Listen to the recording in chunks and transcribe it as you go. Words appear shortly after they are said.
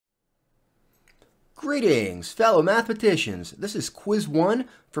Greetings, fellow mathematicians. This is quiz 1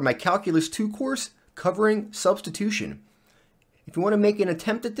 for my Calculus 2 course covering substitution. If you want to make an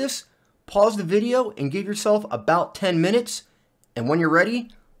attempt at this, pause the video and give yourself about 10 minutes. And when you're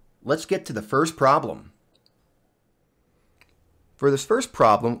ready, let's get to the first problem. For this first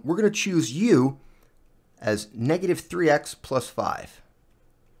problem, we're going to choose u as negative 3x plus 5.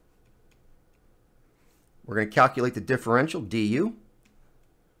 We're going to calculate the differential du.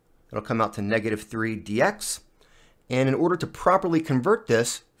 It'll come out to negative 3 dx. And in order to properly convert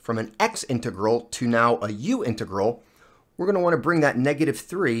this from an x integral to now a u integral, we're going to want to bring that negative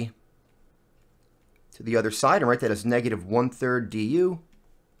 3 to the other side and write that as negative 1/3 du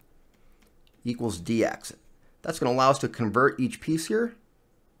equals dx. That's going to allow us to convert each piece here.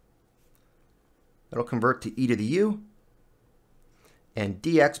 That'll convert to e to the u. And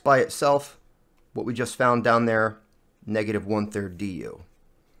dx by itself, what we just found down there, negative 1/3 du.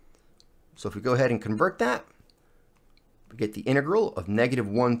 So if we go ahead and convert that, we get the integral of negative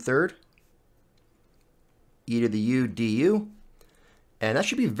 1/3 e to the u du. And that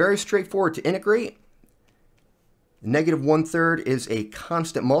should be very straightforward to integrate. Negative 1/3 is a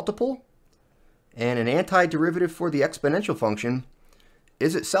constant multiple, and an antiderivative for the exponential function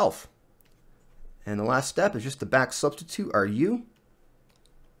is itself. And the last step is just to back substitute our u,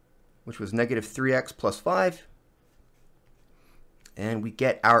 which was negative 3x plus 5. And we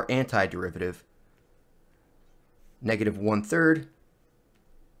get our antiderivative, negative 1/3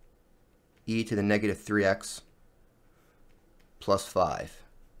 e to the negative 3x plus 5.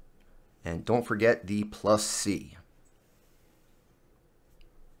 And don't forget the plus c.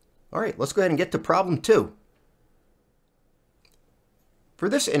 All right, let's go ahead and get to problem 2. For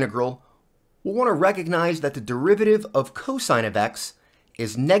this integral, we'll want to recognize that the derivative of cosine of x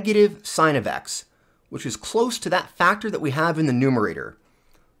is negative sine of x, which is close to that factor that we have in the numerator.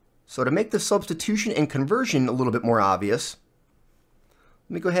 So to make the substitution and conversion a little bit more obvious,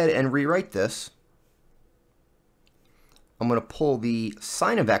 let me go ahead and rewrite this. I'm going to pull the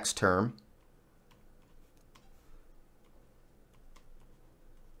sine of x term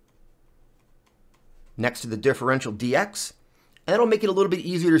next to the differential dx, and that'll make it a little bit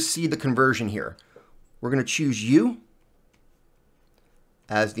easier to see the conversion here. We're going to choose u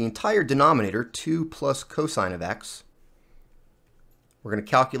as the entire denominator, 2 plus cosine of x. We're going to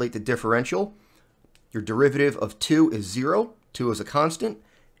calculate the differential. Your derivative of 2 is 0. 2 is a constant.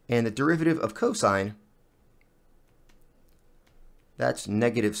 And the derivative of cosine, that's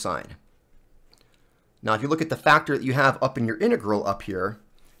negative sine. Now, if you look at the factor that you have up in your integral up here,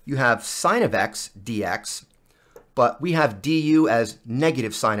 you have sine of x dx, but we have du as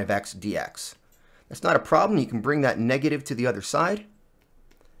negative sine of x dx. That's not a problem. You can bring that negative to the other side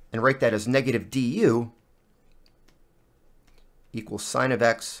and write that as negative du equals sine of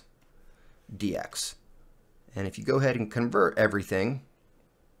x dx. And if you go ahead and convert everything,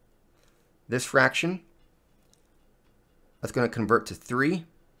 this fraction, that's going to convert to 3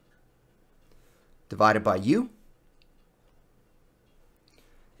 divided by u.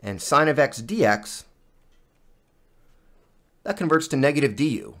 And sine of x dx, that converts to negative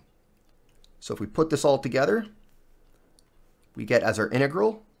du. So if we put this all together, we get as our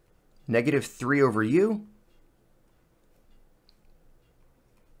integral negative 3 over u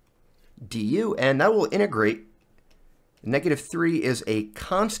du, and that will integrate. Negative 3 is a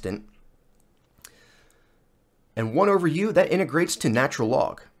constant, and 1 over u, that integrates to natural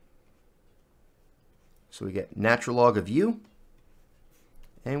log. So we get natural log of u,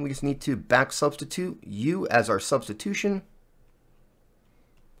 and we just need to back substitute u as our substitution,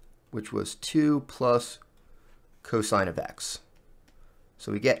 which was 2 plus cosine of x.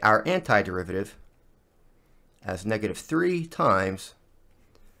 So we get our antiderivative as negative 3 times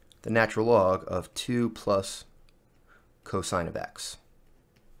the natural log of 2 plus cosine of x.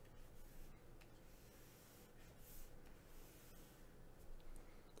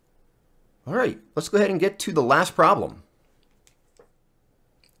 All right, let's go ahead and get to the last problem.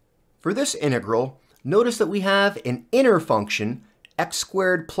 For this integral, notice that we have an inner function, x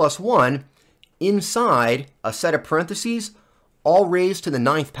squared plus 1, inside a set of parentheses, all raised to the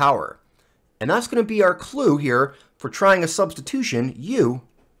 9th power. And that's going to be our clue here for trying a substitution, u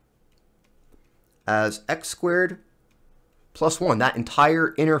as x squared plus 1, that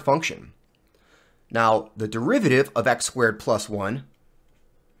entire inner function. Now, the derivative of x squared plus 1,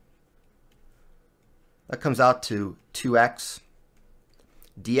 that comes out to 2x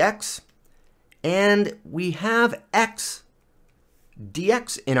dx, and we have x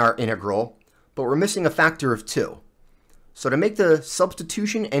dx in our integral, but we're missing a factor of 2. So to make the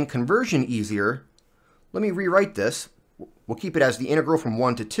substitution and conversion easier, let me rewrite this. We'll keep it as the integral from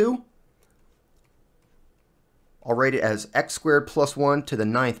 1 to 2. I'll write it as x squared plus 1 to the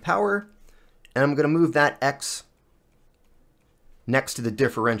 9th power, and I'm going to move that x next to the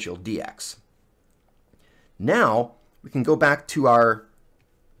differential dx. Now we can go back to our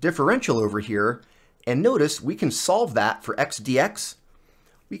differential over here, and notice we can solve that for x dx.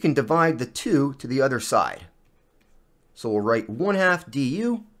 We can divide the 2 to the other side. So we'll write 1/2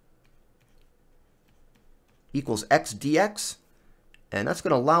 du equals x dx, and that's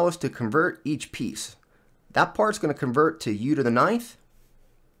going to allow us to convert each piece. That part's going to convert to u to the 9th.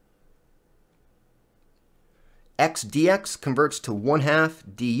 X dx converts to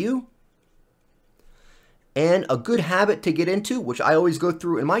 1/2 du. And a good habit to get into, which I always go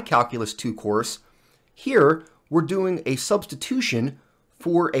through in my Calculus 2 course, here we're doing a substitution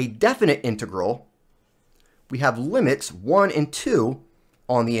for a definite integral. We have limits 1 and 2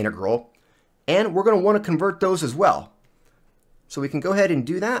 on the integral, and we're going to want to convert those as well. So we can go ahead and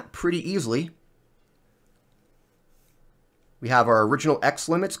do that pretty easily. We have our original x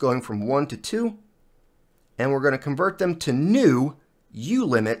limits going from 1 to 2, and we're going to convert them to new u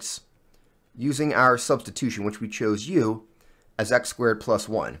limits using our substitution, which we chose u as x squared plus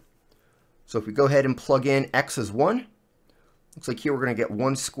 1. So if we go ahead and plug in x as 1, looks like here we're going to get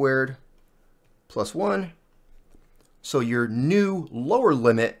 1 squared plus 1. So your new lower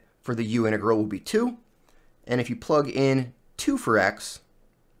limit for the u integral will be 2. And if you plug in 2 for x,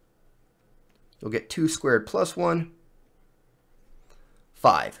 you'll get 2 squared plus 1,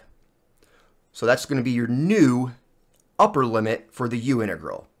 5. So that's going to be your new upper limit for the u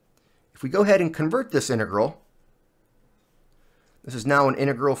integral. If we go ahead and convert this integral, this is now an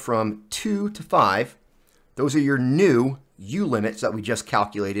integral from 2 to 5. Those are your new u limits that we just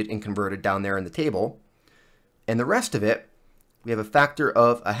calculated and converted down there in the table. And the rest of it, we have a factor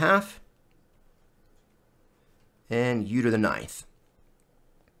of 1/2 and u to the 9th.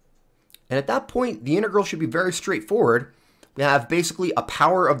 And at that point, the integral should be very straightforward. We have basically a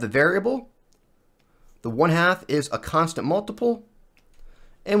power of the variable. The 1/2 is a constant multiple.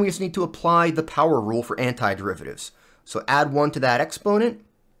 And we just need to apply the power rule for antiderivatives. So add 1 to that exponent.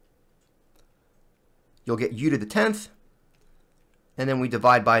 You'll get u to the 10th. And then we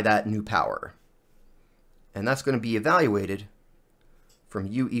divide by that new power. And that's going to be evaluated from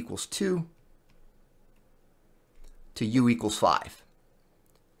u equals 2 to u equals 5.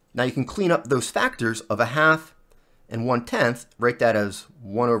 Now you can clean up those factors of 1/2 and 1/10. Write that as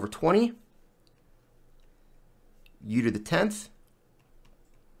 1 over 20, u to the 10th.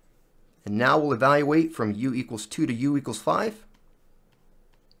 And now we'll evaluate from u equals 2 to u equals 5.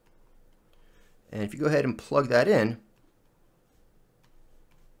 And if you go ahead and plug that in,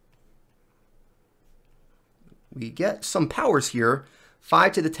 we get some powers here,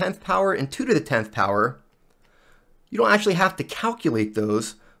 5 to the 10th power and 2 to the 10th power. You don't actually have to calculate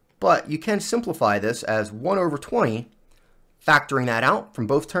those, but you can simplify this as 1 over 20, factoring that out from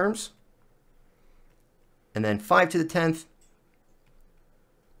both terms. And then 5 to the 10th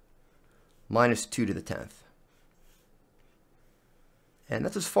minus 2 to the 10th. And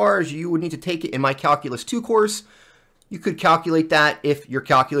that's as far as you would need to take it in my Calculus 2 course. You could calculate that if your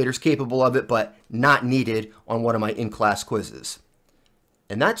calculator is capable of it, but not needed on one of my in-class quizzes.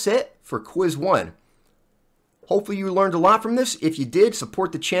 And that's it for quiz 1. Hopefully you learned a lot from this. If you did,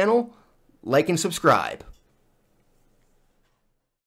 support the channel, like and subscribe.